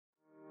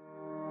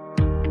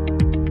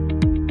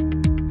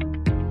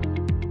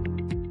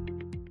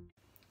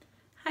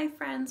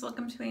friends,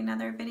 welcome to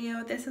another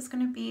video. This is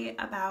going to be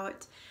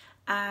about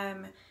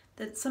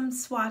some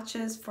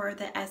swatches for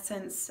the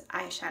Essence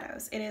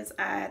eyeshadows. It is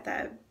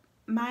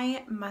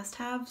my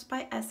must-haves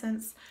by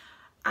Essence.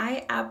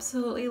 I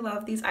absolutely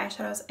love these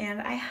eyeshadows, and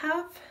I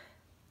have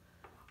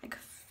like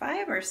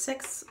 5 or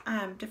 6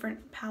 different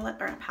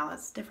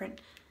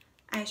different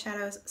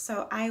eyeshadows,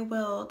 so I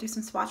will do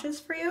some swatches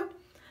for you.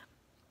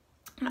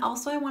 And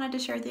also I wanted to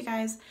share with you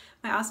guys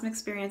my awesome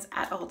experience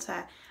at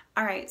Ulta.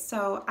 Alright,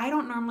 so I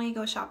don't normally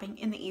go shopping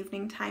in the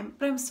evening time,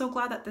 but I'm so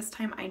glad that this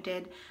time I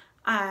did.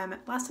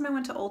 Last time I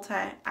went to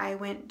Ulta, I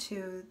went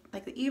to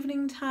like the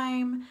evening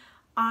time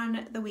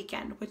on the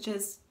weekend, which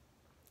is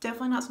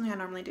definitely not something I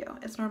normally do.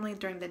 It's normally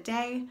during the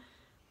day,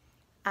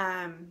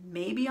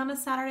 maybe on a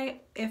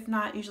Saturday, if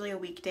not usually a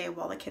weekday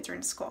while the kids are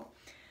in school.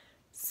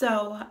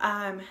 So,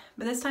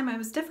 but this time I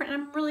was different,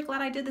 and I'm really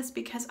glad I did this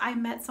because I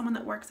met someone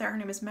that works there. Her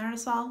name is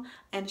Marisol,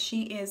 and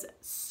she is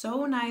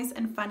so nice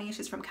and funny.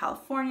 She's from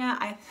California.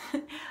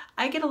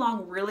 I get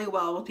along really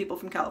well with people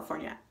from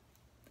California.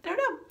 I don't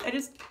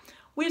know.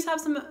 We just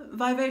have some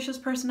vivacious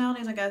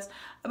personalities, I guess,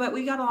 but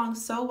we got along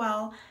so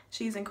well.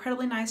 She's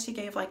incredibly nice. She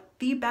gave like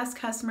the best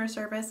customer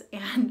service,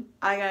 and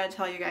I gotta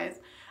tell you guys,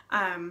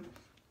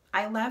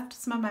 I left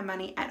some of my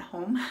money at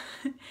home.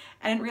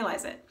 I didn't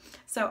realize it.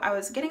 So I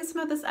was getting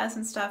some of this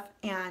Essence stuff,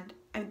 and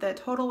the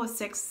total was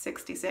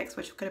 $6.66,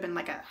 which could have been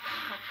like a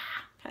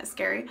kind of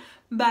scary,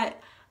 but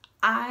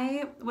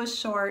I was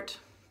short.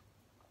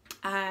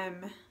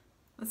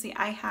 Let's see,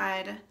 I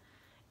had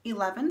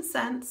 11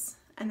 cents,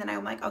 and then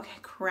I'm like, okay,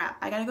 crap,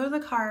 I gotta go to the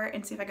car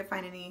and see if I could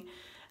find any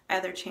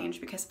other change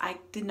because I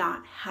did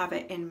not have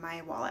it in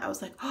my wallet. I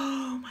was like,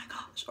 oh my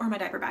gosh, or my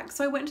diaper bag.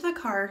 So I went to the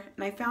car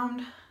and I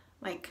found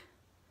like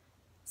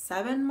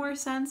 7 more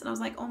cents, and I was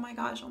like, oh my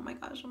gosh, oh my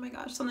gosh, oh my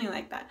gosh, something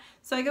like that.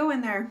 So I go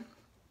in there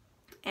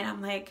and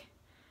I'm like,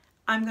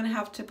 I'm gonna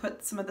have to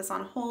put some of this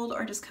on hold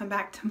or just come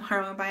back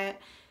tomorrow and buy it,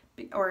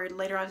 or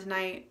later on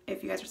tonight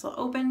if you guys are still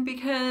open,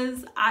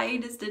 because I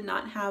just did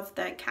not have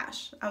the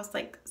cash. I was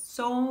like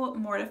so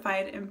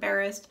mortified,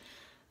 embarrassed.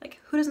 Like,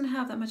 who doesn't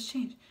have that much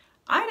change?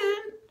 I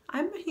didn't.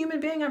 I'm a human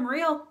being. I'm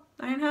real.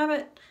 I didn't have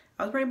it.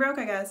 I was pretty broke,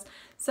 I guess.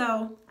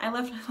 So I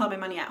left a lot of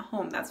my money at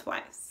home. That's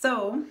why.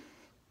 So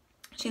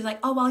she's like,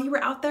 oh, while you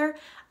were out there,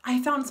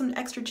 I found some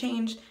extra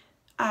change,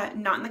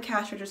 not in the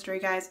cash register,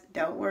 you guys,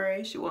 don't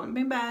worry, she won't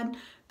be bad,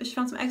 but she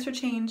found some extra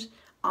change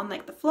on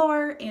like the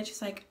floor, and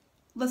she's like,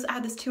 let's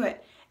add this to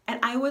it. And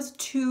I was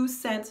 2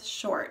 cents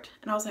short,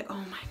 and I was like,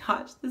 oh my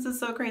gosh, this is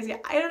so crazy.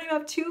 I don't even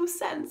have 2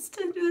 cents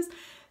to do this.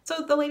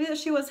 So the lady that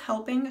she was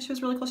helping, she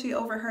was really cool, she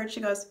overheard, she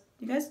goes,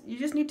 you guys, you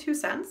just need 2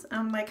 cents? And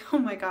I'm like, oh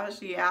my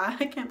gosh, yeah,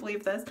 I can't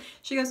believe this.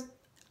 She goes,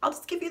 I'll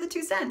just give you the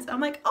 2 cents.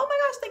 I'm like, oh my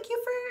gosh, thank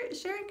you for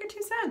sharing your 2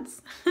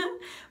 cents.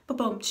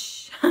 Ba-boom.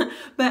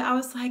 But I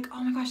was like,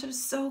 oh my gosh, that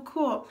is so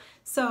cool.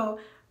 So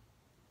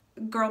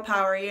girl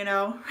power, you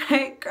know,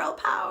 right? Girl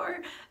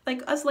power.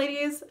 Like, us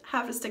ladies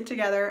have to stick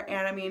together.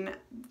 And I mean,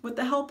 with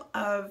the help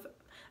of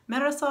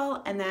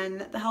Marisol and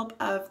then the help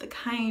of the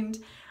kind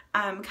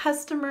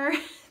customer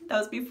that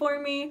was before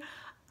me,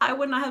 I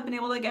would not have been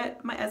able to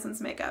get my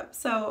Essence makeup.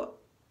 So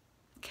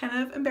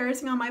kind of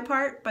embarrassing on my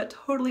part, but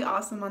totally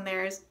awesome on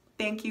theirs.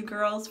 Thank you,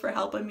 girls, for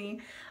helping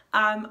me.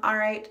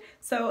 Alright,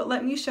 so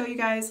let me show you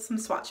guys some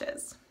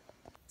swatches.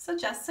 So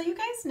just so you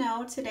guys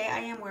know, today I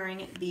am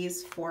wearing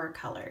these 4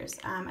 colors.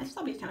 I just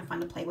thought it'd be kind of fun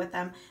to play with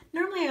them.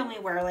 Normally I only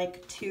wear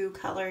like 2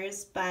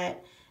 colors,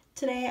 but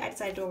today I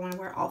decided to want to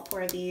wear all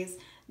 4 of these.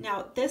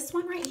 Now this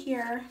one right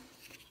here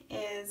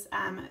is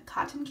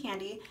Cotton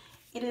Candy.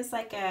 It is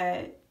like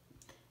a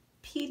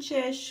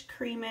peachish,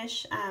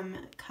 creamish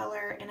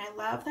color, and I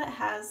love that it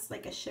has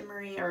like a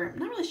shimmery, or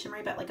not really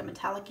shimmery, but like a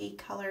metallic-y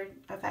color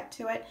effect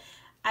to it.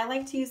 I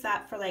like to use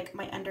that for like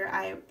my under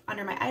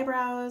my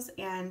eyebrows,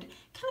 and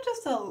kind of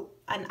just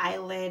an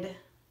eyelid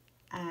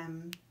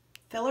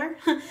filler,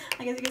 I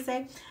guess you could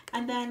say.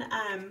 And then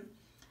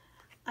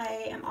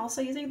I am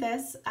also using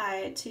this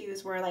to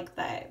use where like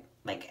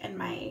in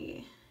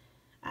my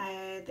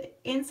the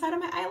inside of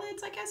my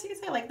eyelids, I guess you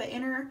could say, like the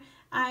inner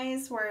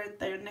eyes where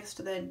they're next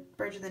to the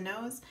bridge of the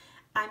nose.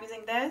 I'm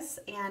using this,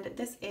 and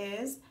this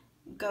is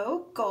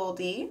Go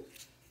Goldie.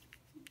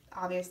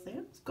 Obviously,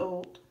 it's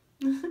gold.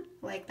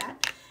 Like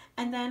that.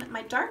 And then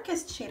my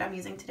darkest shade I'm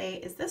using today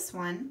is this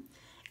one,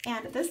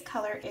 and this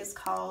color is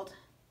called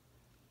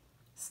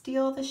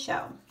Steal the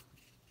Show.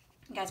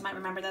 You guys might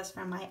remember this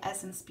from my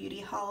Essence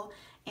Beauty haul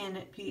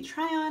and beauty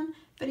try-on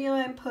video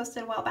I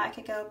posted a while back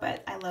ago,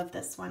 but I love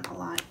this one a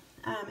lot.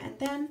 And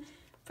then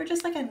for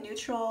just like a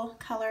neutral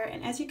color,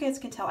 and as you guys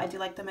can tell, I do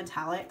like the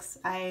metallics.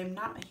 I'm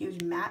not a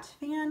huge matte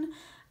fan.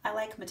 I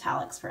like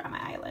metallics for my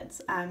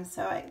eyelids.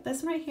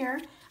 This one right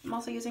here, I'm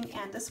also using,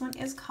 and this one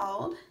is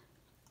called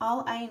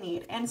All I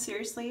Need. And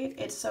seriously,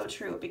 it's so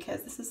true,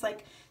 because this is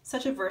like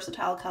such a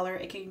versatile color.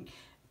 It can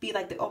be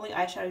like the only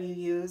eyeshadow you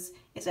use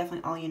is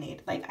definitely all you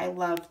need. Like, I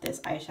love this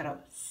eyeshadow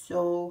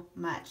so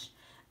much.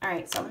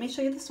 Alright, so let me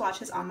show you the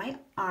swatches on my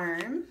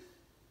arm.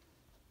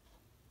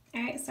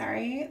 Alright,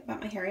 sorry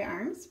about my hairy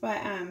arms,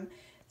 but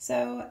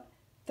so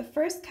The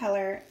first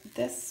color,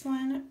 this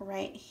one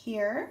right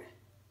here,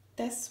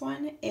 this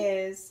one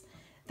is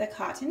the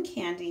Cotton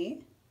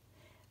Candy.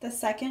 The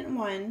second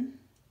one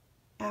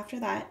after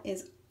that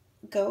is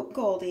Go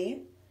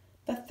Goldie.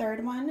 The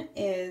third one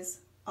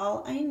is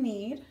All I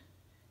Need.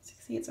 So you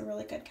can see it's a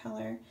really good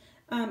color.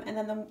 And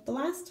then the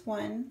last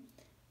one,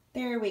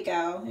 there we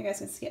go. You guys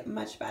can see it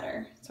much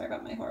better. Sorry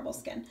about my horrible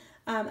skin.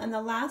 And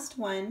the last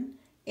one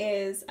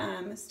is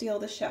Steal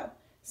the Show.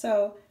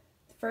 So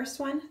the first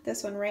one,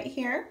 this one right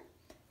here,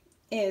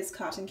 is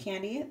Cotton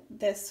Candy.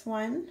 This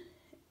one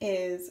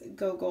is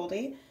Go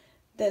Goldie.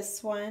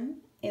 This one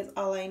is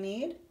All I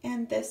Need.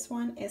 And this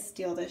one is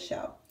Steal the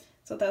Show.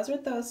 So those are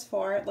those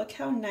four. Look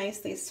how nice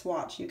they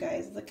swatch, you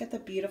guys. Look at the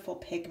beautiful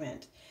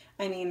pigment.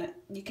 I mean,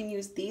 you can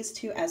use these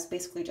two as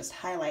basically just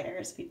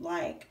highlighters if you'd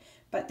like,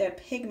 but their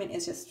pigment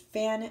is just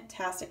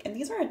fantastic. And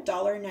these are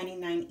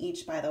 $1.99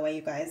 each, by the way,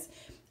 you guys.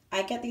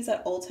 I get these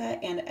at Ulta,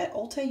 and at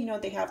Ulta, you know,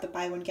 they have the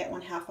buy one, get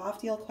one half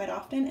off deal quite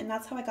often, and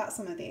that's how I got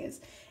some of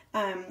these.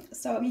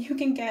 So I mean, you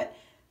can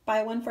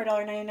buy one for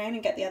 $1.99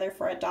 and get the other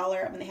for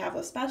 $1 when they have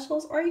those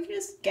specials, or you can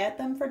just get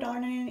them for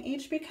 $1.99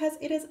 each because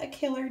it is a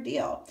killer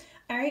deal.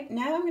 All right,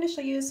 now I'm going to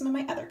show you some of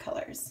my other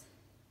colors.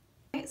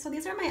 All right, so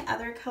these are my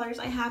other colors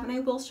I have, and I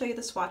will show you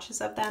the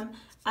swatches of them.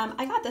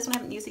 I got this one, I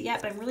haven't used it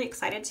yet, but I'm really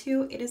excited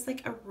to. It is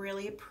like a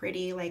really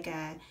pretty, like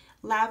a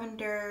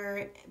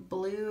lavender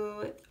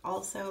blue,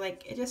 also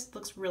like it just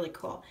looks really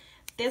cool.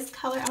 This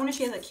color, I want to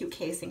show you the cute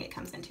casing it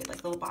comes into,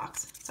 like a little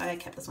box. So I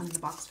kept this one in the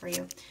box for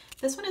you.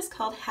 This one is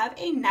called Have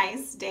a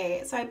Nice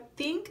Day. So I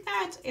think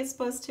that it's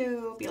supposed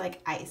to be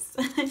like ice.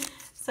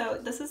 So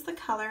this is the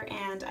color,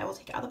 and I will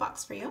take it out of the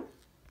box for you.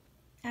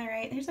 All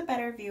right, here's a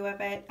better view of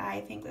it.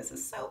 I think this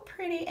is so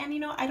pretty. And you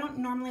know, I don't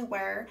normally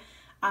wear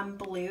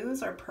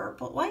blues or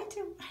purple. Well,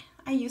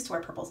 I used to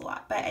wear purples a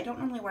lot, but I don't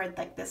normally wear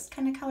like this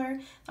kind of color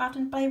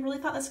often, but I really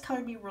thought this color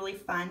would be really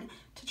fun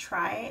to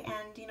try.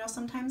 And you know,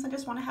 sometimes I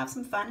just want to have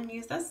some fun and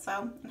use this,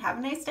 so and have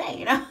a nice day,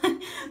 you know.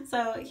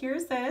 So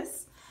here's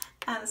this.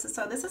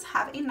 This is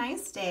Have a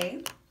Nice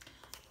Day.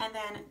 And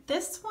then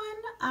this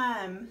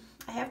one,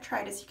 I have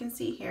tried, as you can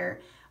see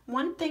here.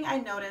 One thing I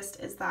noticed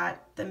is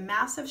that the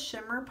massive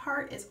shimmer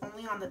part is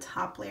only on the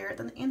top layer.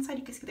 Then the inside,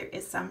 you can see there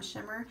is some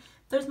shimmer.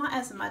 There's not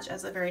as much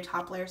as the very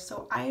top layer,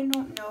 so I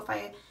don't know if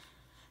I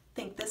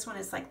think this one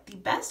is like the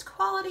best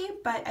quality,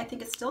 but I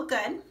think it's still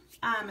good.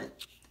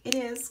 It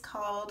is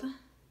called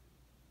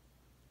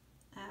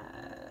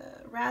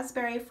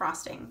Raspberry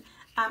Frosting.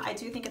 I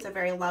do think it's a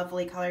very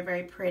lovely color,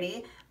 very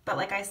pretty, but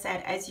like I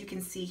said, as you can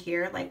see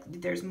here, like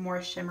there's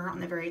more shimmer on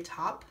the very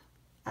top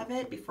of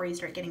it before you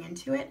start getting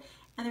into it,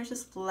 and there's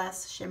just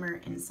less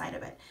shimmer inside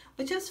of it,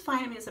 which is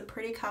fine. I mean, it's a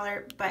pretty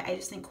color, but I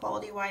just think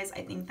quality-wise,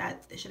 I think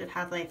that it should have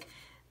had like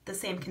the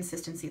same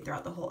consistency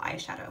throughout the whole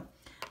eyeshadow.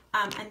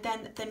 And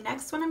then the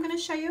next one I'm going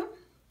to show you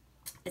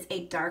is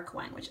a dark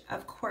one, which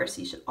of course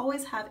you should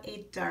always have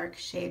a dark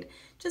shade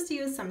just to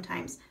use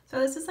sometimes. So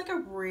this is like a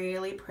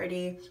really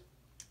pretty,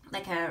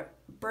 like a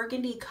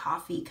burgundy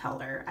coffee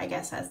color, I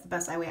guess that's the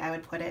best way I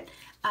would put it.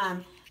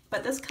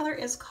 But this color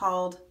is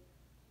called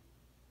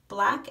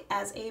Black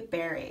as a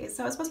Berry.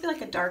 So it's supposed to be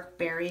like a dark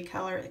berry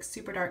color, like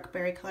super dark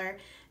berry color.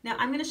 Now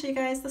I'm going to show you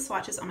guys the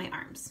swatches on my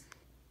arms.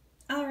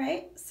 All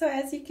right, so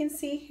as you can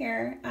see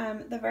here,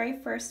 the very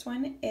first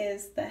one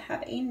is the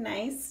Have a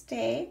Nice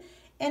Day.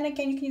 And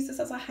again, you can use this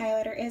as a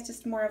highlighter. It's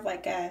just more of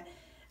like a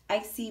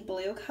icy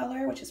blue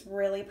color, which is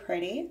really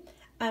pretty.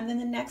 Then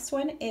the next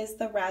one is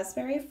the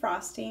Raspberry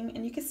Frosting.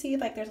 And you can see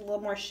like there's a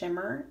little more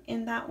shimmer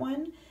in that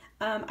one.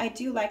 I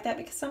do like that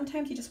because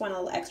sometimes you just want a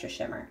little extra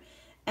shimmer.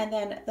 And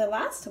then the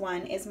last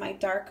one is my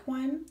dark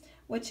one,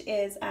 which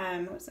is,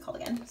 what's it called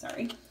again?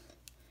 Sorry.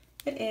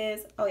 It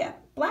is, oh yeah,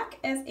 Black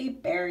as a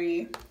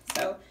Berry.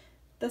 So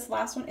this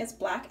last one is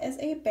Black as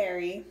a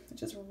Berry,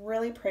 which is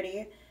really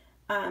pretty.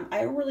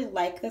 I really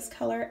like this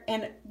color.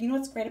 And you know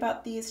what's great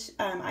about these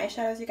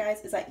eyeshadows, you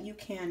guys, is that you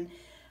can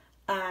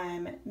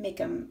make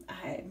them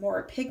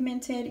more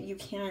pigmented.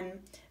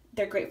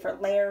 They're great for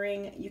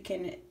layering. You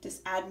can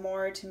just add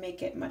more to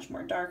make it much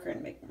more darker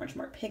and make it much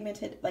more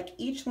pigmented. Like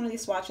each one of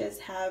these swatches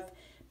have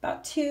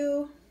about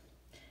two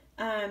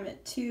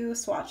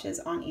swatches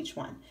on each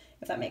one,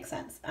 if that makes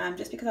sense.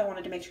 Just because I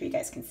wanted to make sure you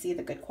guys can see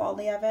the good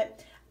quality of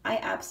it. I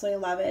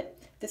absolutely love it.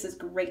 This is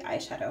great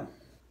eyeshadow.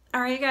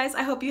 All right, you guys,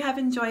 I hope you have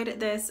enjoyed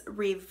this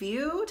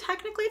review.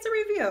 Technically, it's a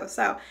review,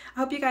 so I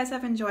hope you guys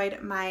have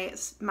enjoyed my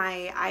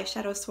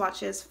eyeshadow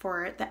swatches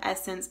for the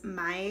Essence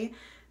My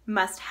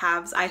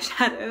Must-Haves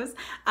eyeshadows.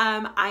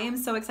 I am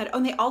so excited. Oh,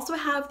 and they also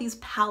have these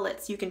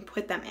palettes you can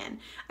put them in.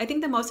 I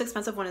think the most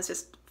expensive one is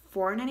just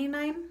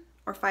 $4.99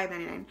 or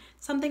 $5.99,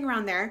 something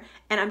around there.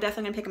 And I'm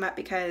definitely gonna pick them up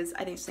because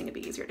I think it'd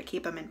be easier to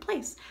keep them in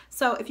place.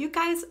 So if you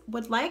guys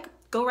would like,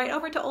 go right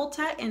over to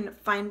Ulta and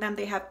find them.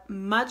 They have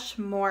much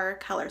more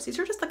colors. These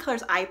are just the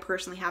colors I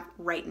personally have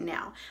right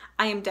now.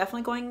 I am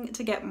definitely going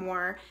to get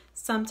more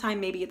sometime,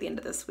 maybe at the end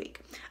of this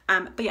week.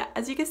 But yeah,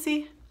 as you can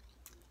see,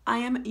 I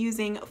am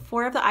using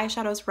 4 of the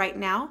eyeshadows right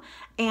now,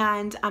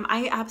 and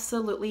I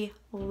absolutely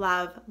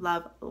love,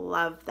 love,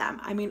 love them.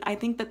 I mean, I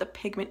think that the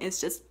pigment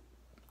is just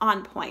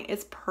on point.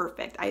 It's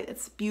perfect.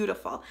 It's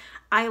beautiful.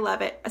 I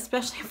love it,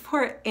 especially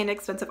for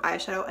inexpensive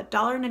eyeshadow,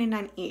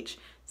 $1.99 each.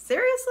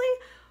 Seriously?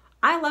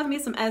 I love me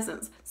some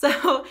Essence.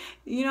 So,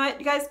 you know what,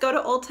 you guys, go to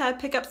Ulta,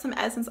 pick up some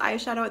Essence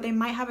eyeshadow. They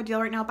might have a deal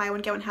right now, buy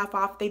one, get one half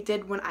off. They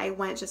did when I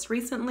went just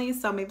recently,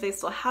 so maybe they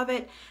still have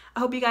it.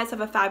 I hope you guys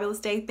have a fabulous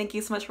day. Thank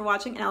you so much for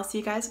watching, and I'll see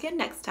you guys again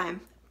next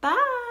time.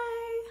 Bye!